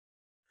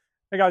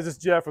Hey guys, it's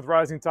Jeff with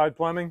Rising Tide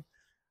Plumbing.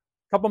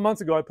 A couple months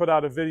ago, I put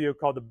out a video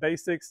called The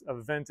Basics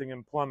of Venting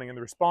and Plumbing, and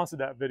the response to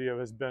that video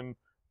has been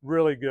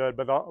really good.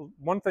 But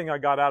one thing I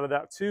got out of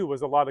that too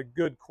was a lot of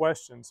good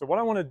questions. So what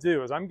I want to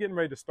do is I'm getting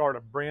ready to start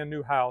a brand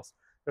new house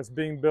that's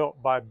being built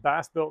by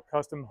Bass Built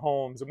Custom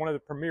Homes, and one of the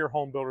premier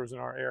home builders in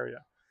our area.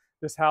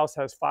 This house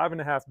has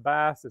 5.5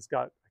 baths. It's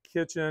got a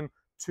kitchen,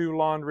 2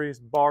 laundries,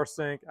 bar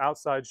sink,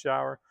 outside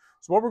shower.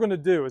 So what we're going to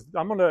do is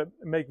I'm going to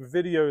make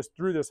videos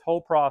through this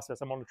whole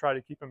process. I'm going to try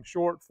to keep them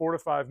short, 4 to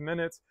 5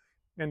 minutes.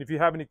 And if you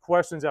have any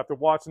questions after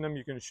watching them,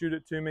 you can shoot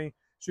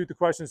the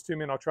questions to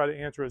me, and I'll try to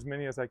answer as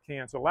many as I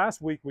can. So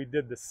last week we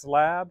did the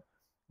slab,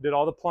 did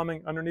all the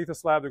plumbing underneath the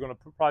slab. They're going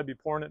to probably be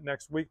pouring it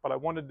next week, but I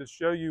wanted to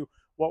show you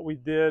what we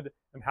did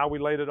and how we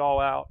laid it all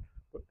out.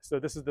 So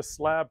this is the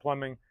slab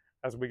plumbing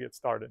as we get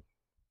started.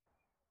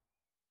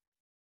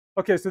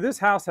 Okay, so this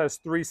house has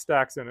 3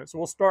 stacks in it. So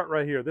we'll start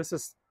right here.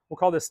 We'll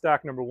call this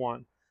stack number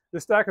 1.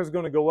 This stack is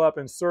going to go up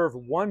and serve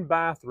 1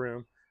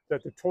 bathroom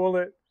that the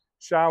toilet,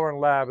 shower, and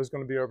lab is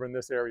going to be over in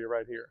this area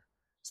right here.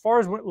 As far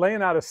as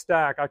laying out a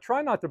stack, I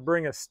try not to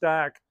bring a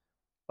stack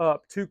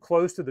up too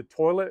close to the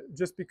toilet,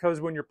 just because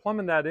when you're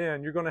plumbing that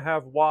in, you're going to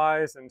have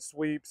Ys and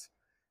sweeps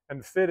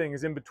and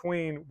fittings in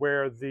between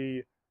where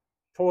the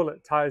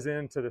toilet ties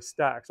into the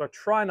stack. So I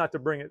try not to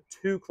bring it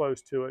too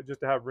close to it, just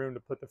to have room to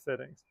put the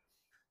fittings.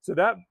 So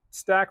that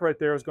stack right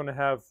there is going to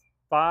have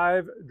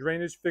 5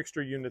 drainage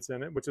fixture units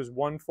in it, which is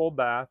 1 full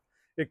bath.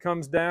 It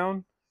comes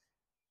down,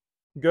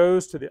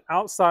 goes to the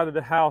outside of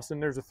the house, and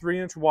there's a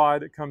 3-inch Y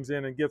that comes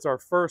in and gets our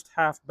first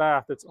half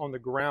bath that's on the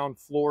ground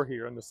floor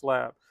here in the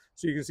slab.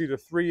 So you can see the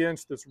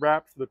 3-inch that's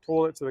wrapped for the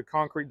toilet, so the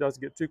concrete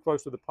doesn't get too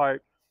close to the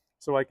pipe,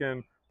 so I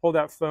can pull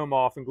that foam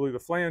off and glue the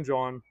flange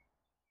on.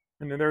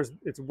 And then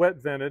it's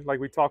wet vented, like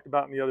we talked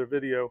about in the other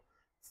video,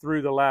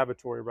 through the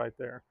lavatory right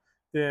there.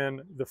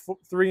 Then the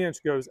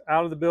 3-inch goes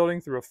out of the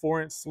building through a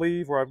 4-inch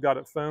sleeve where I've got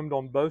it foamed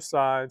on both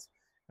sides.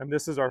 And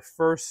this is our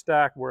first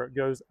stack where it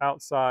goes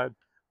outside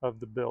of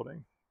the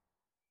building.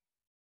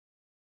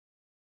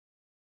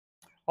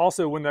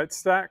 Also, when that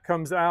stack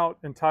comes out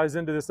and ties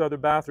into this other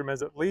bathroom,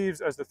 as the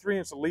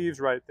 3-inch leaves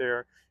right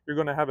there, you're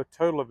going to have a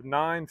total of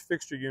 9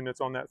 fixture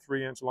units on that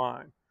 3-inch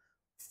line.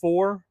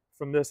 4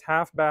 from this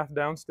half bath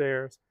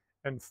downstairs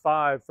and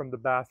 5 from the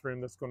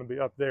bathroom that's going to be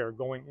up there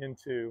going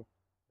into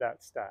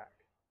that stack.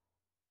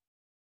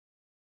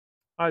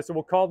 All right, so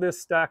we'll call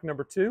this stack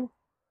number 2.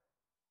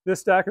 This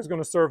stack is going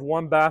to serve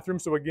 1 bathroom.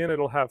 So again,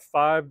 it'll have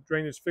 5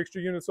 drainage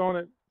fixture units on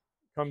it.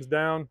 Comes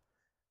down,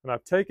 and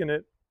I've taken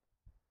it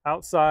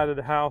outside of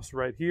the house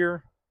right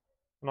here.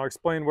 And I'll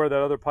explain where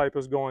that other pipe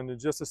is going in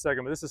just a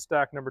second. But this is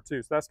stack number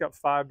 2. So that's got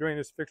 5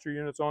 drainage fixture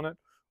units on it.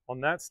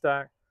 On that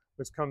stack,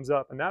 which comes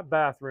up. And that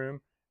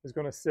bathroom is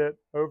going to sit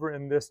over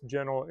in this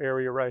general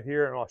area right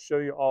here. And I'll show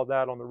you all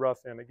that on the rough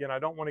end. Again, I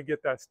don't want to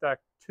get that stack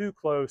too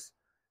close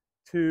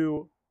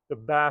to the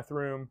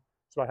bathroom,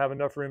 so I have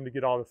enough room to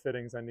get all the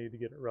fittings I need to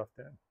get it roughed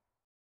in.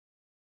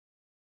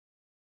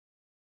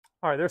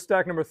 All right, there's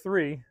stack number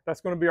 3. That's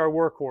going to be our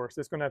workhorse.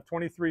 It's going to have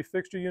 23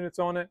 fixture units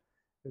on it.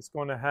 It's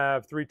going to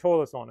have 3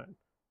 toilets on it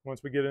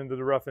once we get into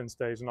the rough end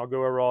stage, and I'll go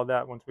over all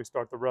that once we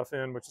start the rough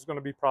end, which is going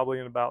to be probably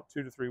in about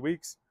 2 to 3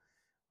 weeks.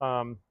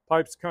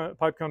 Pipe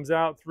comes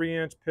out,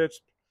 3-inch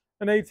pitched,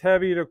 1/8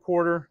 heavy to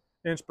 1/4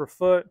 inch per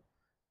foot.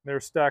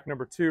 There's stack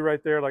number 2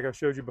 right there, like I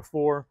showed you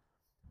before.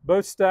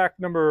 Both stack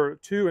number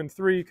 2 and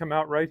 3 come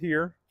out right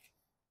here.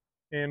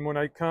 And when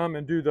I come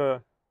and do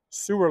the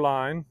sewer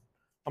line,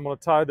 I'm going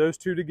to tie those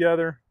 2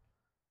 together.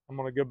 I'm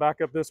going to go back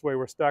up this way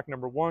where stack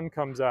number 1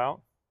 comes out,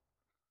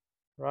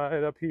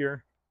 right up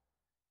here.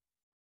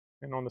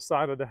 And on the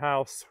side of the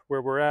house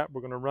where we're at,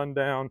 we're going to run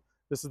down.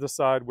 This is the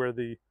side where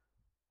the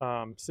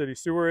city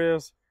sewer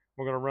is.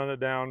 We're going to run it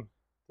down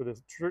to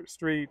the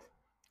street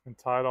and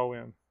tie it all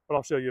in. But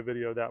I'll show you a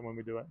video of that when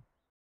we do it.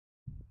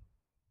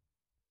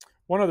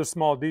 One other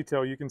small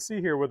detail, you can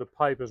see here where the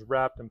pipe is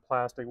wrapped in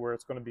plastic where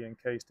it's going to be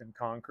encased in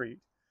concrete.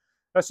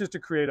 That's just to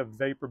create a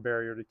vapor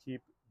barrier to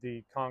keep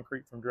the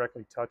concrete from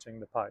directly touching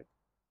the pipe.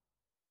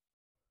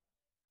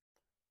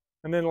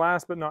 And then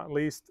last but not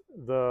least,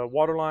 the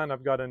water line.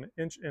 I've got 1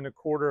 1/4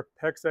 inch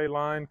PEX-A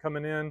line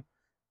coming in.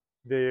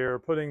 They're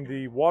putting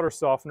the water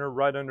softener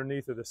right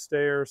underneath of the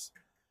stairs.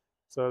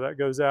 So that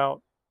goes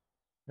out.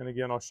 And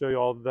again, I'll show you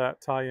all of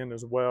that tie-in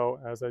as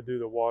well as I do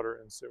the water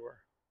and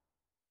sewer.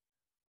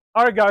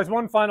 All right, guys,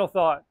 one final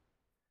thought.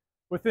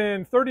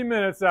 Within 30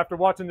 minutes after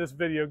watching this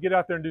video, get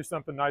out there and do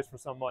something nice for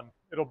someone.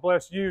 It'll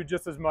bless you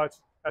just as much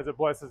as it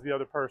blesses the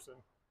other person.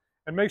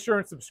 And make sure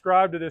and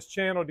subscribe to this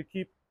channel to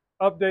keep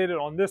updated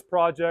on this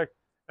project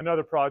and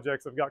other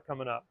projects I've got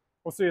coming up.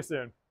 We'll see you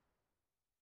soon.